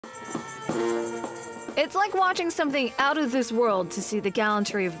It's like watching something out of this world to see the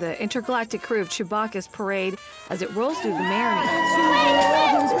gallantry of the Intergalactic Krewe of Chewbacchus parade as it rolls through the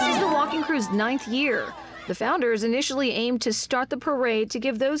Marigny. This is the walking crew's 9th year. The founders initially aimed to start the parade to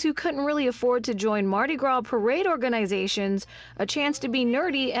give those who couldn't really afford to join Mardi Gras parade organizations a chance to be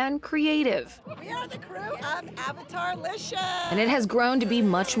nerdy and creative. We are the crew of Avatarlicious. And it has grown to be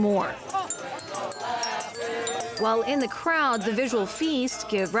much more. While in the crowd, the visual feast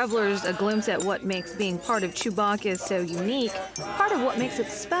give revelers a glimpse at what makes being part of Chewbacchus so unique. Part of what makes it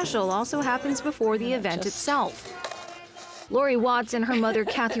special also happens before the event itself. Lori Watts and her mother,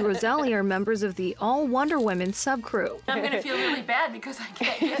 Kathy Roselli, are members of the All Wonder Women subcrew. I'm going to feel really bad because I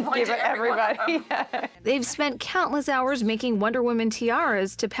can't give one to everybody. They've spent countless hours making Wonder Woman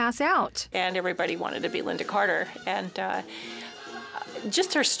tiaras to pass out. And everybody wanted to be Linda Carter. And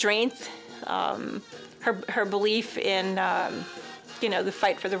just her strength, her belief in, the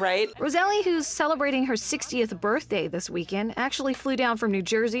fight for the right. Roselli, who's celebrating her 60th birthday this weekend, actually flew down from New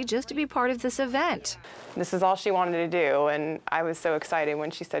Jersey just to be part of this event. This is all she wanted to do, and I was so excited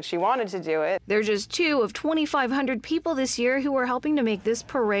when she said she wanted to do it. They're just 2 of 2,500 people this year who are helping to make this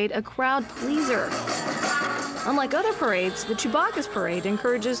parade a crowd pleaser. Unlike other parades, the Chewbacchus parade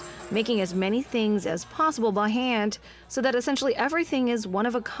encourages making as many things as possible by hand so that essentially everything is one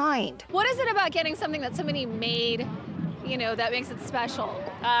of a kind. What is it about getting something that somebody made, that makes it special?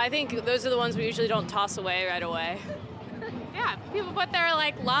 I think those are the ones we usually don't toss away right away. Yeah, people put their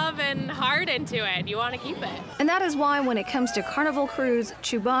love and heart into it. You want to keep it. And that is why when it comes to carnival crews,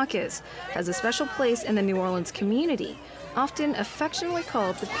 Chewbacchus has a special place in the New Orleans community, often affectionately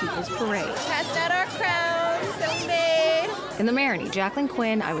called the People's Parade. Test out our crowns that we made. In the Marigny, Jacqueline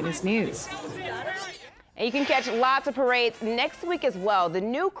Quinn, Eyewitness News. And you can catch lots of parades next week as well. The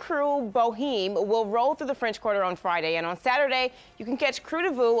new Krewe Boheme will roll through the French Quarter on Friday, and on Saturday, you can catch Krewe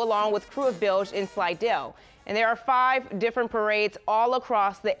de Vue along with Krewe of Bilge in Slidell. And there are 5 different parades all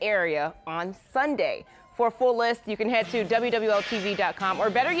across the area on Sunday. For a full list, you can head to WWLTV.com,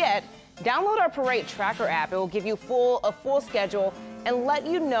 or better yet, download our Parade Tracker app. It will give you a full schedule and let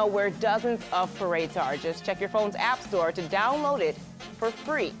you know where dozens of parades are. Just check your phone's app store to download it for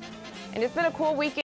free. And it's been a cool weekend.